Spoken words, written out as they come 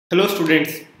Hello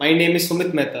students, my name is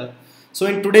Sumit Mehta. So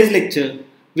in today's lecture,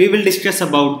 we will discuss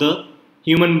about the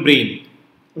human brain.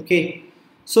 Okay.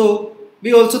 So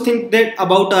we also think that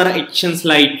about our actions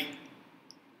like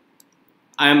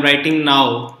I am writing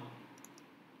now.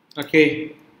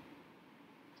 Okay.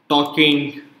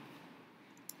 Talking,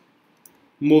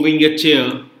 moving a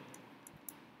chair,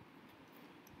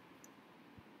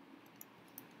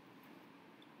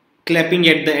 clapping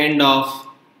at the end of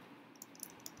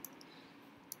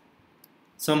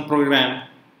some program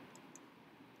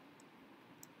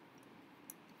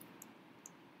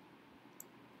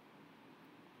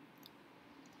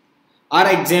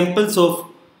are examples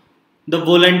of the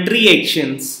voluntary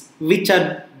actions which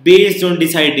are based on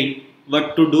deciding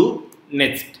what to do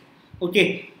next.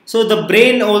 Okay, so the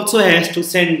brain also has to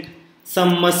send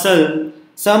some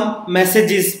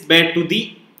messages back to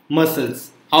the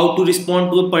muscles how to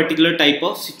respond to a particular type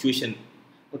of situation.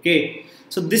 Okay,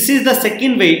 so this is the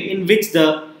second way in which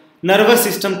the nervous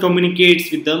system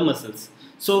communicates with the muscles.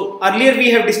 So earlier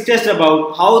we have discussed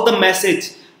about how the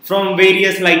message from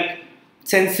various like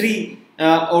sensory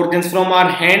organs from our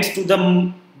hands to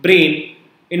the brain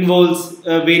involves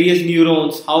various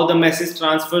neurons, how the message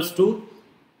transfers to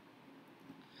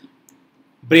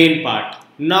brain part.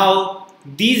 Now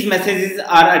these messages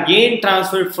are again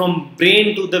transferred from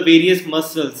brain to the various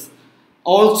muscles,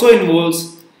 also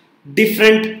involves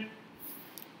different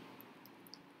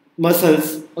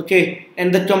muscles. Okay,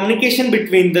 and the communication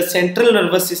between the central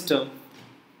nervous system,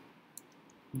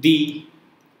 the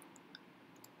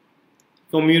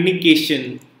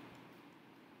communication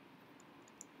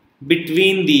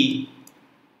between the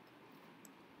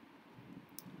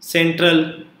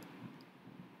central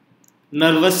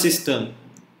nervous system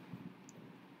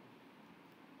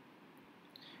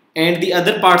and the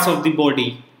other parts of the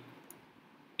body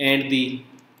and the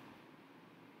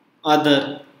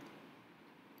other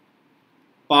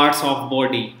parts of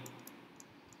body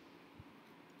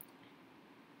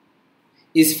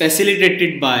is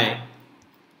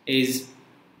is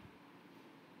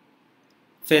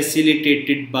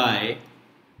facilitated by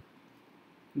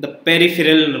the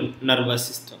peripheral nervous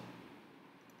system.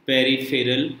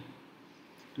 Peripheral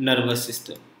nervous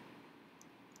system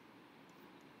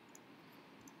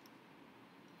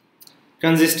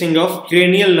consisting of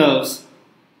cranial nerves,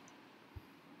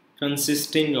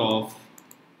 consisting of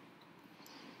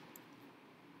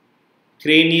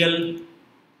cranial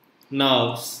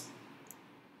nerves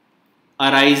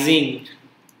arising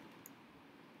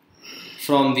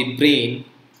from the brain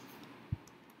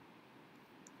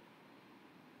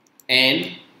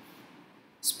and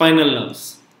spinal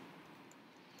nerves.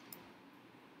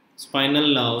 Spinal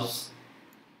nerves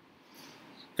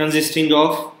consisting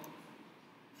of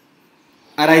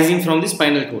arising from the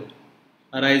spinal cord,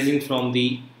 arising from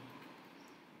the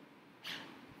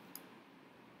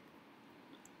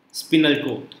spinal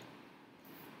cord.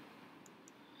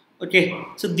 Okay,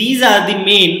 so these are the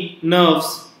main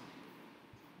nerves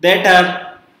that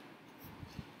are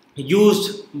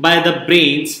used by the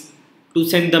brains to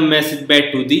send the message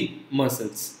back to the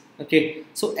muscles. Okay,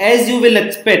 so as you will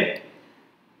expect,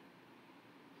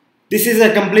 this is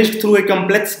accomplished through a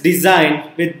complex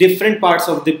design with different parts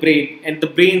of the brain, and the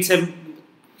brains have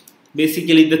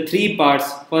basically the three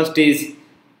parts. First is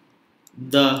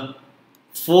the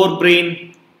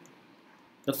forebrain,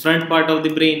 the front part of the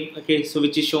brain, okay, so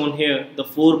which is shown here, the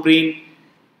forebrain,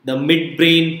 the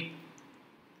midbrain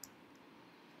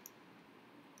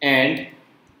and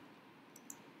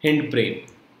hindbrain,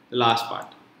 the last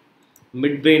part.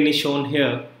 Midbrain is shown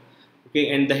here, okay,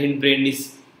 and the hindbrain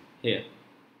is here.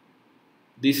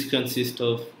 This consists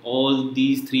of all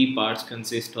these three parts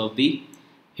consist of the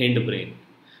hindbrain.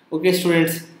 Okay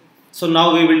students, so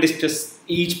now we will discuss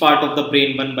each part of the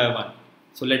brain one by one.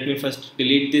 So let me first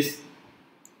delete this.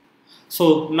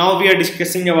 So now we are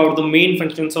discussing about the main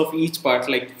functions of each part,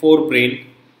 like forebrain.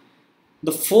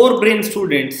 The forebrain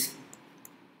students,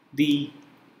 the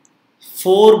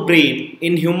forebrain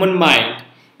in human mind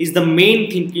is the main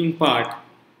thinking part,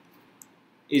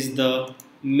 is the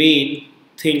main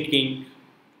thinking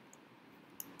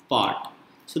part.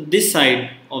 So this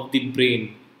side of the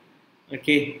brain,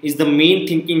 okay, is the main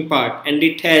thinking part, and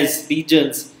it has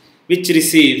regions which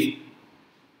receive.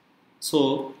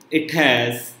 So it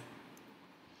has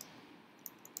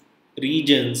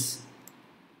regions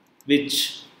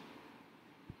which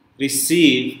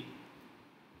receive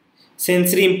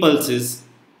sensory impulses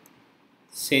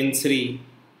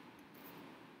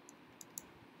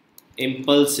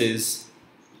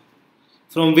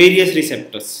from various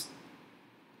receptors.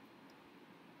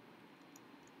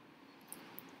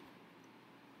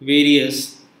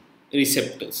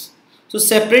 So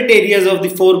separate areas of the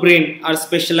forebrain are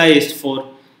specialized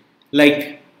for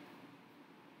like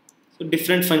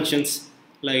different functions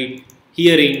like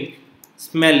hearing,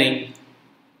 smelling,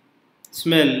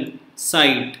 smell,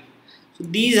 sight. So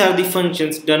these are the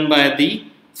functions done by the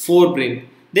forebrain.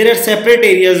 There are separate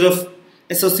areas of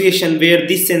association where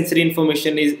this sensory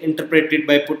information is interpreted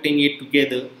by putting it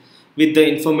together with the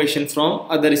information from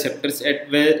other receptors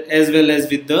as well as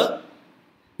with the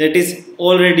that is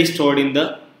already stored in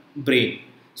the brain.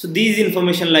 So these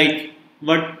information like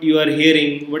what you are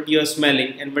hearing, what you are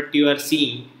smelling and what you are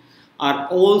seeing are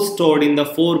all stored in the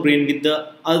forebrain with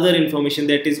the other information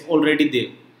that is already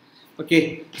there.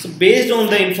 Okay, so based on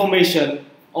the information,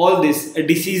 all this a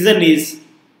decision is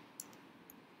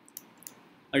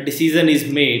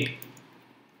made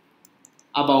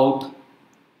about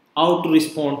how to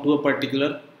respond to a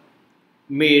particular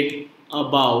made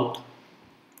about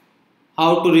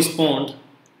how to respond,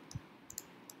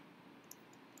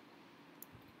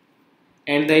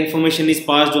 and the information is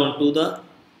passed on to the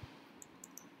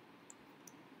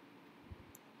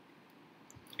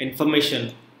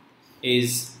information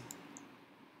is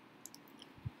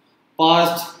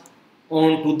passed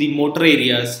on to the motor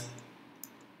areas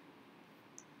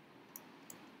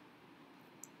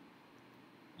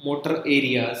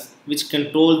which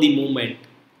control the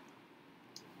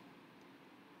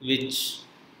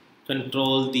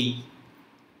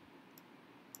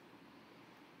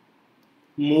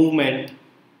movement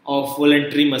of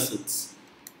voluntary muscles,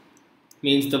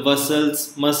 means the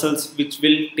muscles which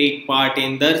will take part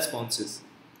in the responses.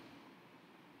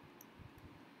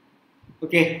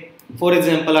 Okay, for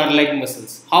example are leg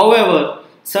muscles. However,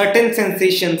 certain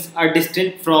sensations are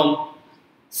distinct from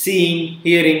seeing,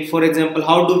 hearing. For example,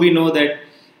 how do we know that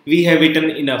we have eaten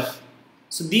enough?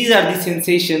 So these are the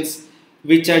sensations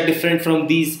which are different from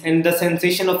these, and the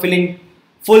sensation of feeling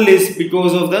full is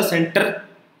because of the center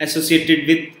associated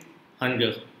with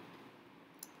hunger.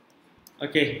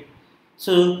 Okay,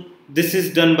 so this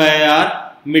is done by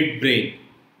our midbrain,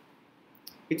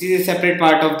 which is a separate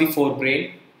part of the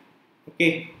forebrain.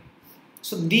 Okay,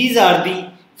 so these are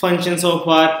the functions of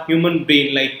our human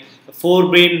brain, like the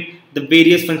forebrain, the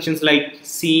various functions like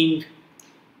seeing,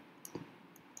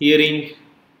 hearing,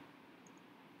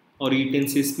 or you can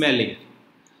say smelling.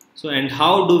 So, and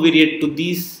how do we react to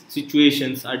these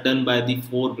situations are done by the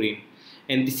forebrain,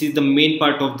 and this is the main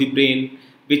part of the brain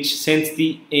which sends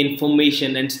the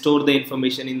information and store the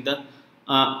information in the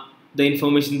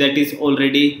information that is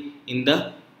already in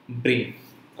the brain.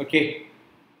 Okay.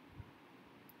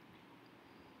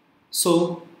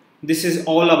 So this is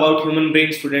all about human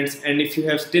brain, students, and if you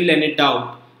have still any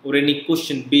doubt or any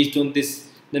question based on this,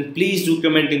 then please do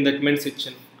comment in the comment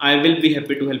section. I will be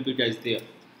happy to help you guys there.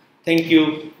 Thank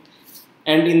you.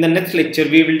 And in the next lecture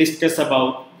we will discuss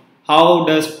about how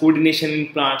does coordination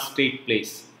in plants take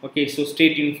place. Okay, so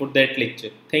stay tuned for that lecture.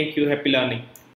 Thank you. Happy learning.